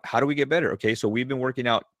talking about how do we get better? Okay, so we've been working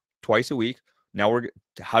out twice a week. Now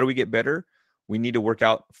how do we get better? We need to work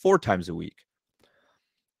out 4 times a week.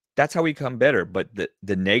 That's how we become better. But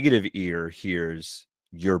the negative ear hears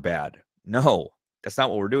you're bad. No, that's not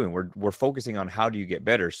what we're doing. We're focusing on how do you get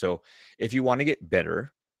better. So if you want to get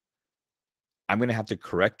better, I'm going to have to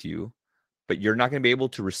correct you, but you're not going to be able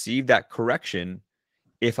to receive that correction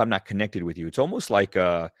if I'm not connected with you. It's almost like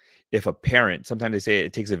if a parent, sometimes they say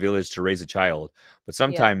it takes a village to raise a child, but Yeah.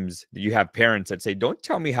 sometimes you have parents that say, don't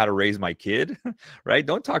tell me how to raise my kid, right?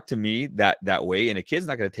 Don't talk to me that way. And a kid's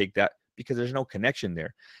not going to take that because there's no connection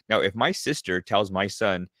there. Now, if my sister tells my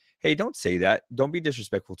son, hey, don't say that, don't be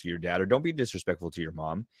disrespectful to your dad, or don't be disrespectful to your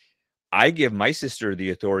mom, I give my sister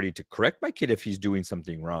the authority to correct my kid if he's doing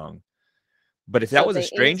something wrong. But if that So was a there is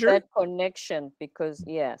stranger, that connection because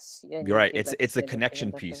yes, and you're you right. give that It's the benefit connection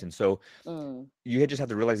of the piece. doubt. And so Mm, you just have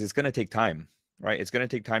to realize it's going to take time, right? It's going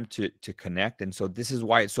to take time to connect. And so this is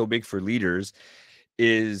why it's so big for leaders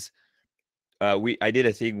is I did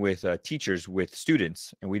a thing with teachers with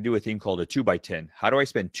students, and we do a thing called a 2x10. How do I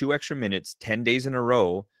spend 2 extra minutes 10 days in a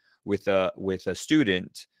row with a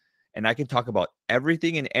student, and I can talk about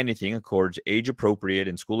everything and anything, of course, age appropriate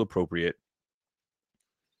and school appropriate,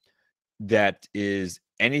 that is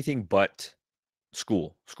anything but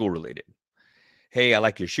school related. Hey, I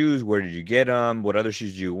like your shoes. Where did you get them? What other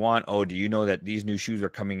shoes do you want? Oh, do you know that these new shoes are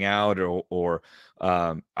coming out? Or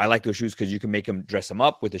I like those shoes because you can make them dress them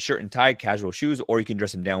up with a shirt and tie, casual shoes, or you can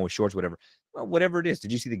dress them down with shorts, whatever. Well, whatever it is.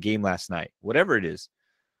 Did you see the game last night? Whatever it is.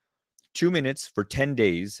 2 minutes for 10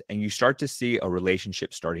 days, and you start to see a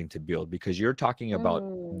relationship starting to build because you're talking about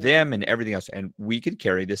them and mm, everything else. And we can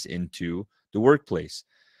carry this into the workplace.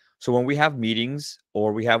 So when we have meetings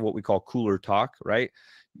or we have what we call cooler talk, right?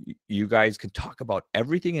 You guys can talk about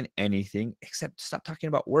everything and anything except stop talking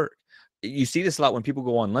about work. You see this a lot when people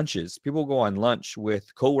go on lunches. People go on lunch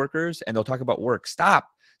with coworkers and they'll talk about work. Stop.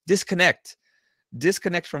 Disconnect.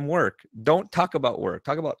 Disconnect from work. Don't talk about work.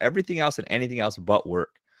 Talk about everything else and anything else but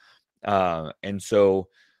work. And so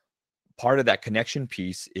part of that connection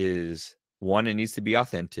piece is one, it needs to be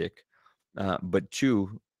authentic. But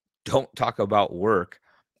two, don't talk about work.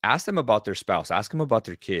 Ask them about their spouse, ask them about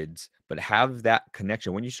their kids, but have that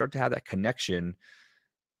connection. When you start to have that connection,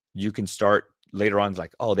 you can start later on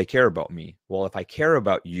like, oh, they care about me. Well, if I care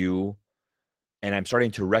about you and I'm starting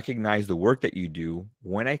to recognize the work that you do,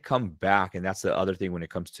 when I come back, and that's the other thing when it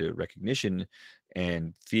comes to recognition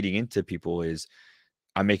and feeding into people is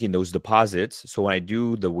I'm making those deposits. So when I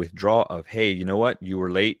do the withdrawal of, hey, you know what, you were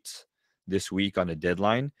late this week on a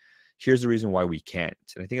deadline. Here's the reason why we can't.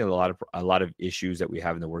 And I think a lot of issues that we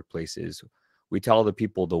have in the workplace is we tell the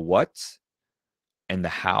people the what and the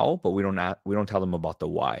how, but we don't tell them about the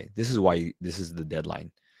why. This is why this is the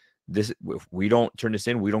deadline. This if we don't turn this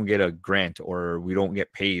in, we don't get a grant or we don't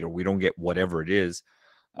get paid or we don't get whatever it is.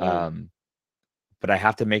 mm. Um, but I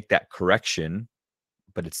have to make that correction.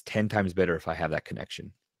 But it's 10 times better if I have that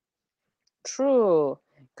connection. True.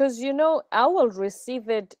 Because, I will receive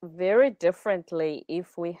it very differently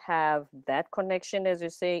if we have that connection, as you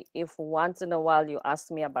say, if once in a while you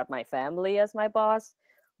ask me about my family as my boss,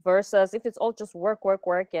 versus if it's all just work, work,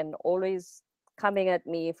 work, and always coming at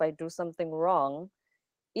me if I do something wrong,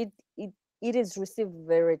 it it it is received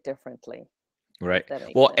very differently, Right. if that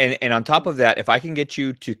makes Well, sense. and on top Mm, of that, if I can get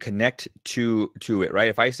you to connect to it, right?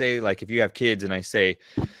 If I say like if you have kids and I say,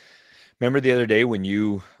 remember the other day when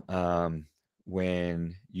you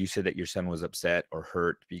said that your son was upset or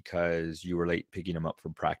hurt because you were late picking him up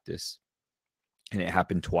from practice and it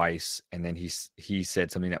happened twice and then he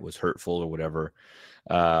said something that was hurtful or whatever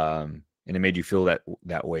and it made you feel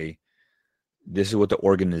that way. This is what the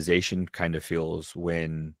organization kind of feels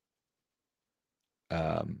when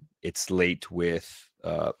it's late with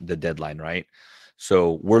the deadline, right?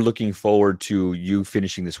 So we're looking forward to you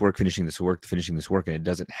finishing this work, and it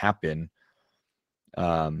doesn't happen.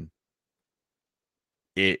 Um,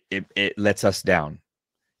 it lets us down.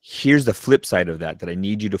 Here's the flip side of that I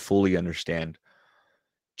need you to fully understand.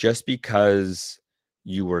 Just because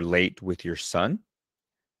you were late with your son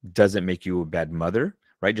doesn't make you a bad mother,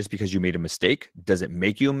 right? Just because you made a mistake doesn't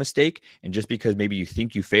make you a mistake. And just because maybe you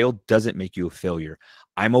think you failed doesn't make you a failure.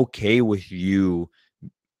 I'm okay with you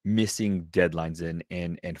missing deadlines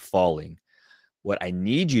and falling. What I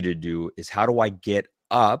need you to do is how do I get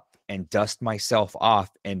up and dust myself off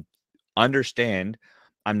and understand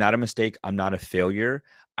I'm not a mistake, I'm not a failure.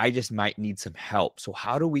 I just might need some help. So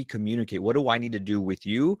how do we communicate? What do I need to do with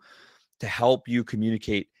you to help you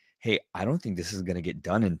communicate, hey, I don't think this is going to get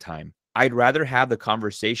done in time. I'd rather have the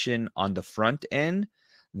conversation on the front end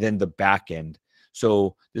than the back end.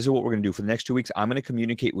 So this is what we're going to do for the next 2 weeks. I'm going to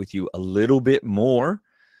communicate with you a little bit more,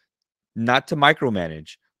 not to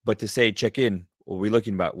micromanage, but to say, check in. What are we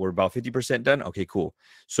looking about? We're about 50% done. Okay, cool.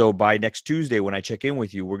 So by next Tuesday, when I check in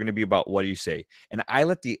with you, we're going to be about, what do you say? And I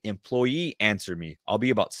let the employee answer me. I'll be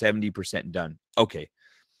about 70% done. Okay.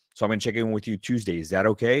 So I'm going to check in with you Tuesday. Is that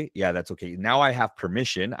okay? Yeah, that's okay. Now I have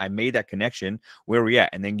permission. I made that connection. Where are we at?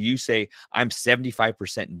 And then you say, I'm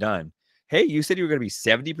 75% done. hey, you said you were going to be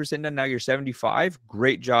 70% done. Now you're 75.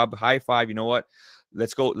 Great job. High five. You know what?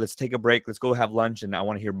 Let's go. Let's take a break. Let's go have lunch. And I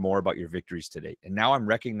want to hear more about your victories today. And now I'm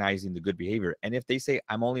recognizing the good behavior. And if they say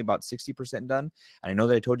I'm only about 60% done, and I know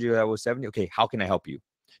that I told you that I was 70, okay, how can I help you?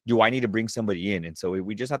 Do I need to bring somebody in? And so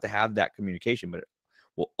we just have to have that communication, but it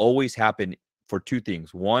will always happen for two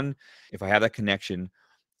things. One, if I have that connection,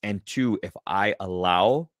 and two, if I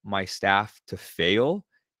allow my staff to fail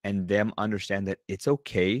and them understand that it's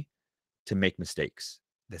okay to make mistakes.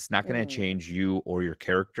 That's not going to Mm. change you or your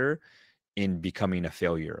character in becoming a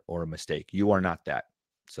failure or a mistake. You are not that.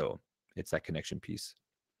 So it's that connection piece.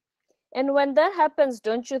 And when that happens,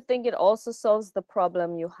 don't you think it also solves the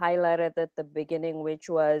problem you highlighted at the beginning, which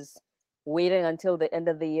was waiting until the end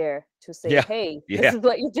of the year to say, Yeah. hey, this Yeah. is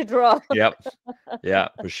what you did wrong? Yep. Yeah,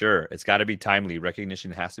 for sure. It's got to be timely.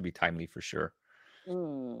 Recognition has to be timely for sure.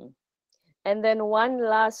 Mm. And then one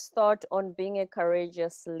last thought on being a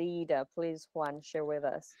courageous leader. Please, Juan, share with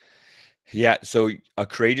us. Yeah. So a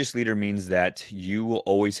courageous leader means that you will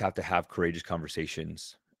always have to have courageous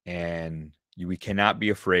conversations, and we cannot be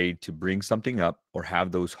afraid to bring something up or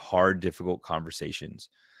have those hard, difficult conversations.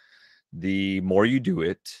 The more you do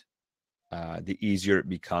it, the easier it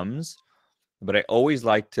becomes. But I always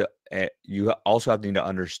like to, you also have to need to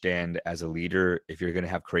understand as a leader, if you're going to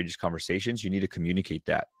have courageous conversations, you need to communicate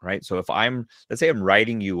that, right? So if let's say I'm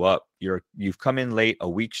writing you up, you've come in late a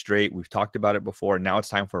week straight, we've talked about it before, and now it's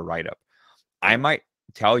time for a write up. I Mm. might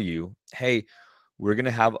tell you, hey, we're going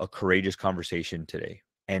to have a courageous conversation today.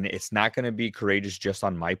 And it's not going to be courageous just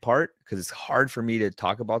on my part because it's hard for me to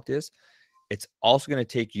talk about this. It's also going to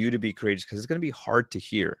take you to be courageous because it's going to be hard to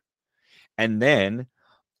hear. And then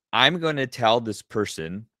I'm going to tell this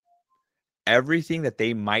person everything that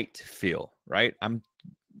they might feel, right? I'm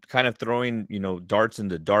kind of throwing, darts in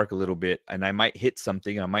the dark a little bit, and I might hit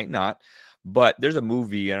something, I might not. But there's a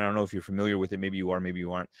movie, and I don't know if you're familiar with it. Maybe you are, maybe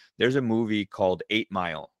you aren't. There's a movie called 8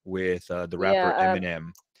 Mile with the rapper Yeah,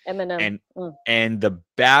 Eminem, Eminem. and Mm. the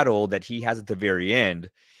battle that he has at the very end.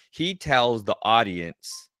 He tells the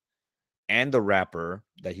audience and the rapper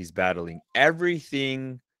that he's battling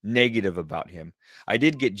everything negative about him. I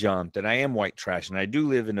did get jumped, and I am white trash, and I do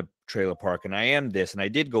live in a trailer park, and I am this, and I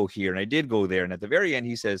did go here, and I did go there. And at the very end,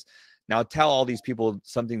 he says, now tell all these people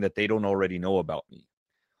something that they don't already know about me.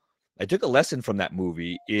 I took a lesson from that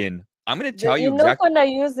movie in I'm going to tell you You're not exactly. gonna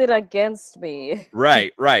use it against me.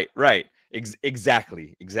 Right, right, right.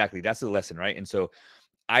 Exactly, exactly. That's the lesson, right? And so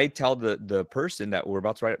I tell the person that we're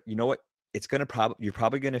about to write, you know what? It's gonna you're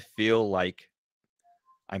probably gonna feel like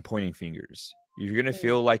I'm pointing fingers. You're gonna Mm.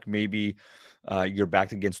 feel like maybe you're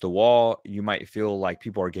backed against the wall. You might feel like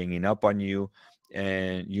people are ganging up on you,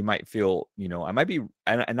 and you might feel, I might be,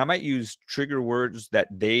 and I might use trigger words that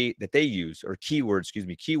they use, or keywords, excuse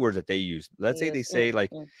me, keywords that they use. Let's say they Yes. say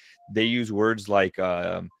like they use words like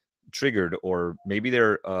triggered, or maybe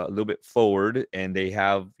they're a little bit forward, and they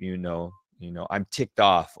have, I'm ticked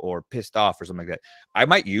off or pissed off or something like that. I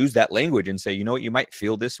might use that language and say, you know what, you might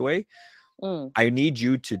feel this way. Mm. I need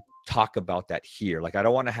you to talk about that here. Like, I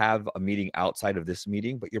don't want to have a meeting outside of this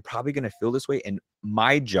meeting, but you're probably going to feel this way. And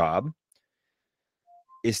my job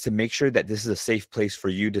is to make sure that this is a safe place for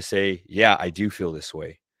you to say, yeah, I do feel this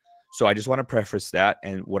way. So I just want to preface that.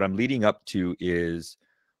 And what I'm leading up to is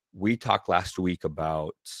we talked last week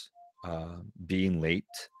about being late.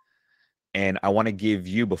 And I want to give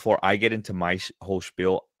you, before I get into my whole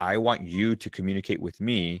spiel, I want you to communicate with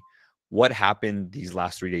me what happened these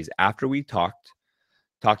last 3 days after we talked.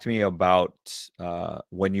 Talk to me about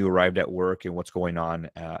when you arrived at work and what's going on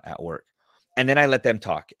at work. And then I let them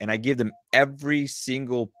talk, and I give them every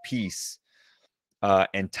single piece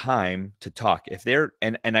and time to talk. If they're,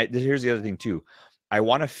 here's the other thing too. I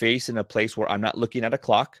want to face in a place where I'm not looking at a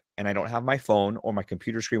clock, and I don't have my phone or my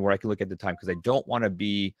computer screen where I can look at the time, because I don't want to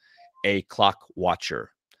be a clock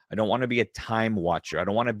watcher. I don't want to be a time watcher. I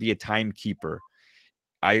don't want to be a timekeeper.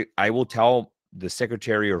 I will tell the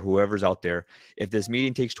secretary or whoever's out there, if this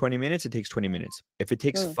meeting takes 20 minutes, it takes 20 minutes. If it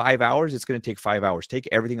takes Mm. 5 hours, it's going to take 5 hours. Take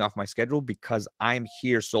everything off my schedule because I'm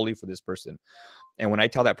here solely for this person. And when I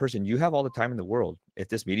tell that person, you have all the time in the world. If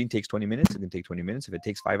this meeting takes 20 minutes, it can take 20 minutes. If it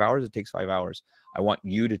takes 5 hours, it takes 5 hours. I want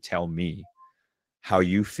you to tell me how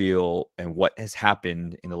you feel and what has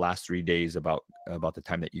happened in the last 3 days about the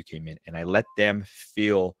time that you came in. And I let them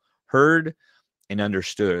feel heard and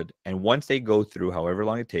understood. And once they go through however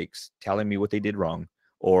long it takes, telling me what they did wrong,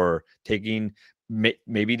 or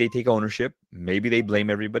maybe they take ownership, maybe they blame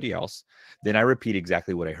everybody else, then I repeat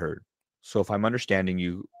exactly what I heard. So if I'm understanding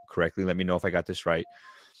you correctly, let me know if I got this right.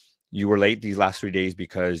 you were late these last 3 days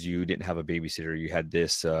because you didn't have a babysitter. You had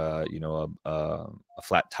this, a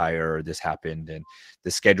flat tire, or this happened, and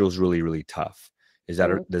the schedule's really, really tough.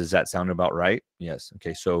 Mm, Does that sound about right? Yes.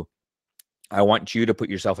 Okay. So I want you to put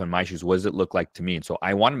yourself in my shoes. What does it look like to me? And so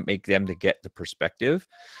I want to make them to get the perspective.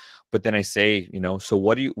 But then I say, so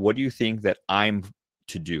what do you think that I'm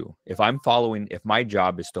to do? If my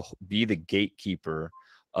job is to be the gatekeeper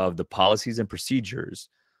of the policies and procedures,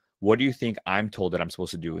 what do you think I'm told that I'm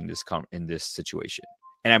supposed to do in this situation?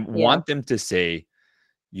 And I yeah. want them to say,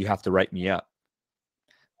 you have to write me up.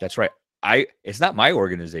 That's right. It's not my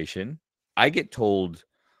organization. I get told,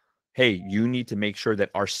 hey, you need to make sure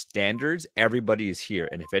that our standards, everybody is here.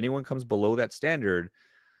 And if anyone comes below that standard,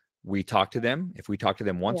 we talk to them. If we talk to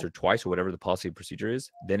them once Yeah. or twice or whatever the policy and procedure is,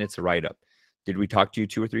 then it's a write up. Did we talk to you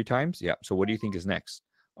 2 or 3 times? Yeah. So what do you think is next?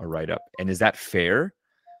 A write up. And is that fair?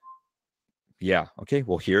 Yeah. Okay.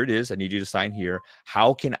 Well, here it is. I need you to sign here.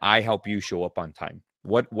 How can I help you show up on time?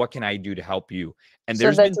 What can I do to help you? And So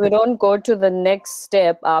there's that been we don't go to the next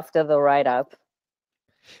step after the write-up.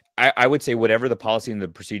 I would say whatever the policy and the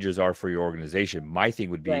procedures are for your organization, my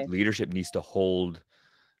thing would be Right. leadership needs to hold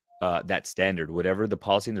that standard, whatever the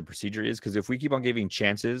policy and the procedure is. Because if we keep on giving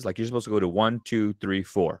chances, like you're supposed to go to 1, 2, 3,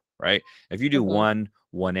 4, right? If you do Mm-hmm.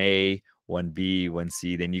 1A, 1B,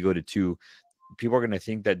 1C, then you go to 2, people are going to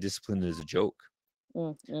think that discipline is a joke,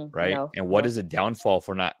 right? No, And what no. is a downfall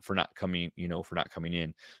for not coming, for not coming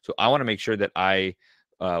in? So I want to make sure that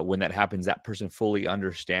when that happens, that person fully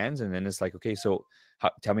understands, and then it's like, okay, so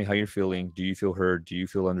tell me how you're feeling. Do you feel heard? Do you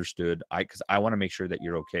feel understood? Because I want to make sure that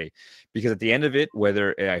you're okay, because at the end of it,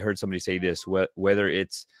 whether I heard somebody say this, whether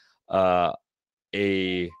it's uh,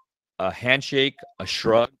 a handshake, a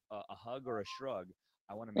shrug, a hug, or a shrug,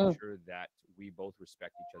 I want to make Mm, sure that we both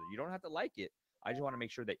respect each other. You don't have to like it. I just want to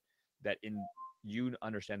make sure that in you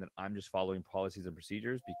understand that I'm just following policies and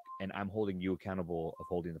procedures, and I'm holding you accountable of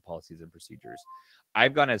holding the policies and procedures.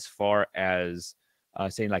 I've gone as far as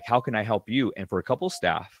saying, like, how can I help you? And for a couple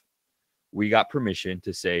staff, we got permission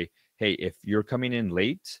to say, hey, if you're coming in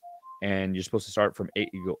late and you're supposed to start from 8,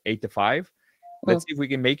 you go 8 to 5. mm. Let's see if we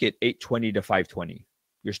can make it 8:20 to 5:20.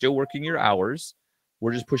 You're still working your hours.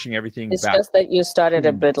 We're just pushing everything It's back just that you started 2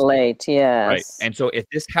 a bit minutes. late. Right. Yes. And so if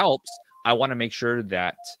this helps, I want to make sure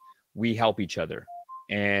that we help each other.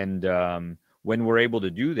 And when we're able to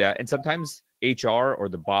do that, and sometimes HR or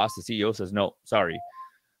the boss, the CEO says, no, sorry,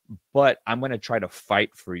 but I'm going to try to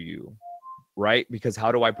fight for you. Right. Because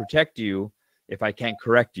how do I protect you if I can't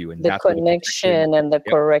correct you? And The that's where the protection, connection and the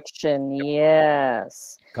yep, correction. yep,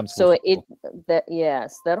 Yes. comes full So circle.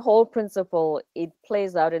 that whole principle, it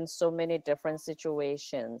plays out in so many different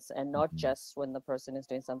situations, and not Mhm. just when the person is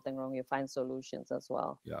doing something wrong. You find solutions as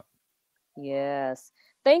well. Yeah. Yes.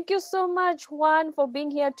 Thank you so much, Juan, for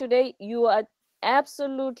being here today. You are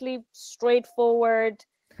absolutely straightforward,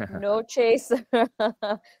 no chase,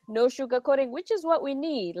 no sugarcoating, which is what we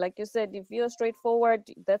need. Like you said, if you're straightforward,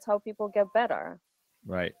 that's how people get better.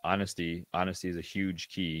 Right. Honesty is a huge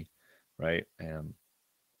key. Right.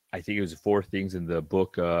 I think it was 4 things in the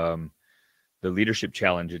book, the leadership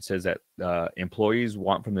challenge. It says that employees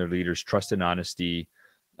want from their leaders trust and honesty,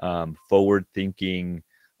 forward thinking,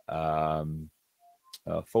 um,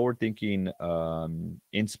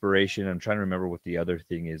 inspiration. I'm trying to remember what the other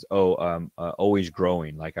thing is. Always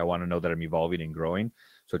growing. Like, I want to know that I'm evolving and growing.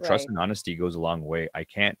 So trust Right. and honesty goes a long way. I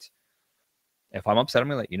can't, if I'm upset, I'm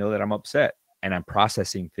gonna let you know that I'm upset and I'm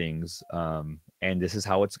processing things. And this is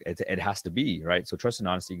how it has to be, right? So trust and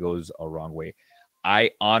honesty goes a wrong way.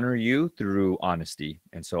 I honor you through honesty,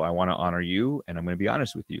 and so I want to honor you, and I'm going to be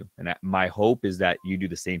honest with you. And my hope is that you do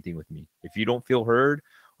the same thing with me. If you don't feel heard,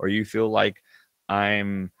 or you feel like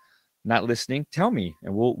I'm not listening, tell me,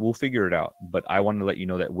 and we'll figure it out. But I want to let you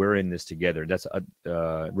know that we're in this together. That's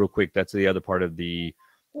real quick. That's the other part of the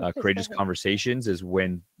Oh, please go courageous ahead. conversations, is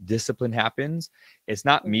when discipline happens. It's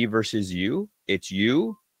not Mm. me versus you. It's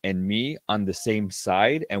you and me on the same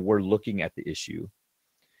side, and we're looking at the issue.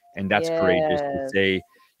 And that's courageous to Yes. say,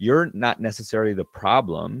 you're not necessarily the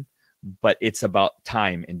problem, but it's about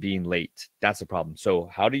time and being late. That's the problem. So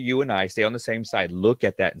how do you and I stay on the same side, look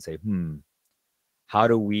at that and say, how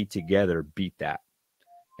do we together beat that?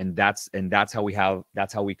 And that's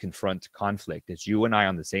how we confront conflict. It's you and I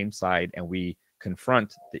on the same side, and we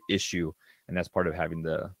confront the issue. And that's part of having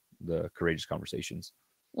the courageous conversations.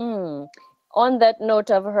 Mm. On that note,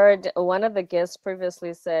 I've heard one of the guests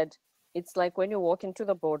previously said it's like when you walk into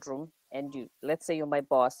the boardroom and let's say you're my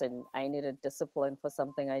boss and I needed discipline for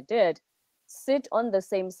something I did, sit on the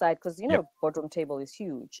same side, because Yep. boardroom table is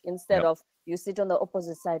huge. Instead Yep. of you sit on the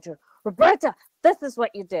opposite side, you're, Roberta, this is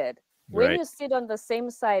what you did. When Right. you sit on the same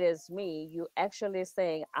side as me, you actually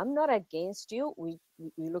saying, I'm not against you. We're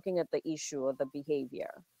looking at the issue or the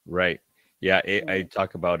behavior. Right. Yeah. I Mm,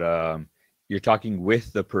 talk about you're talking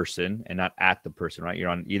with the person and not at the person, right? You're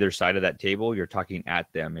on either side of that table. You're talking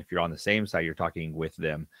at them. If you're on the same side, you're talking with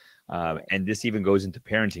them. correct. And this even goes into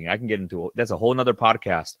parenting. I can get into that's a whole nother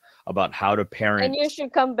podcast about how to And you parent.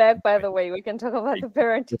 should come back, by the way. We can talk about the Just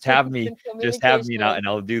parenting have me, and just have me now, communication. and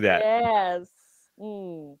I'll do that. Yes.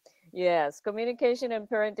 Mm. Yes. Communication and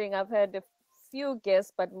parenting. I've had a few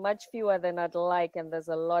guests, but much fewer than I'd like. And there's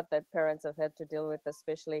a lot that parents have had to deal with,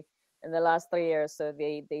 especially in the last 3 years. So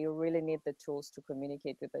they really need the tools to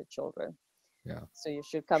communicate with their children. Yeah. So you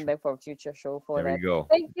should come back for a future show for There we that. go.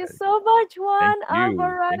 Thank you so much, Thank Juan you. Thank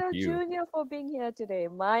Alvarado you. Jr., for being here today.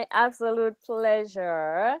 My absolute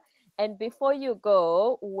pleasure. And before you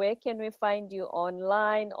go, where can we find you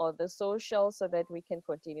online or the social so that we can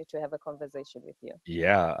continue to have a conversation with you?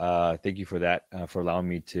 Yeah, thank you for that, for allowing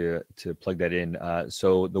me to plug that in.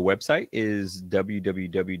 So the website is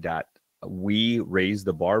www.we raise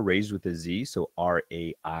the bar, raised with a Z, so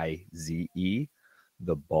RAIZE,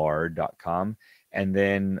 thebar.com. And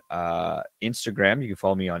then Instagram, you can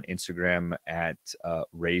follow me on Instagram at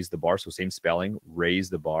raise the bar, so same spelling, raise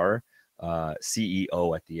the bar,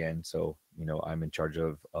 CEO at the end. So I'm in charge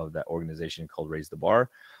of that organization called Raise the Bar.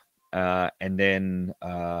 And then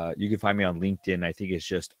you can find me on LinkedIn. I think it's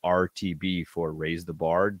just RTB for Raise the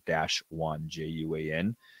Bar dash Juan,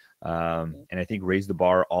 JUAN. Mhm. And I think Raise the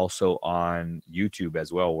Bar also on YouTube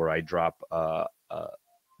as well, where I drop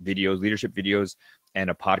videos, leadership videos, and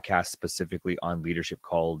a podcast specifically on leadership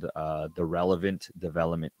called the Relevant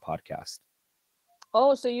Development Podcast.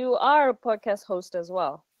 Oh, so you are a podcast host as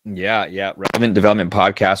well. Yeah, yeah. Relevant Development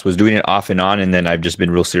Podcast, was doing it off and on, and then I've just been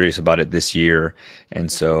real serious about it this year. And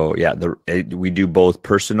Mhm. so, yeah, we do both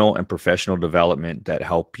personal and professional development that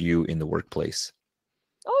help you in the workplace.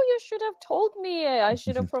 Oh, you should have told me. I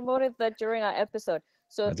should have promoted that during our episode.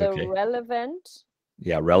 So That's the okay. relevant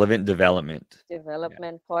Yeah, relevant development. Yeah,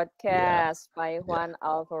 Development yeah, Podcast by yeah. Juan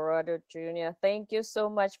Alvarado Jr. Thank you so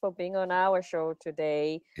much for being on our show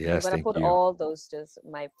today. I'm Yes, going to thank put you. all those, just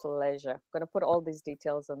my pleasure. I'm going to put all these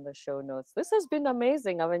details on the show notes. This has been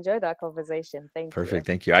amazing. I've enjoyed our conversation. Thank you. Perfect.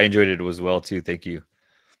 Thank you. I enjoyed it as well too. Thank you.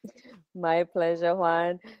 My pleasure,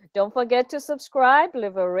 Juan. Don't forget to subscribe,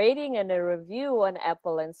 leave a rating and a review on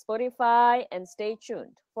Apple and Spotify, and stay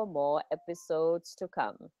tuned for more episodes to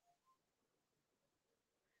come.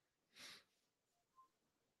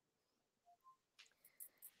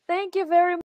 Thank you very much.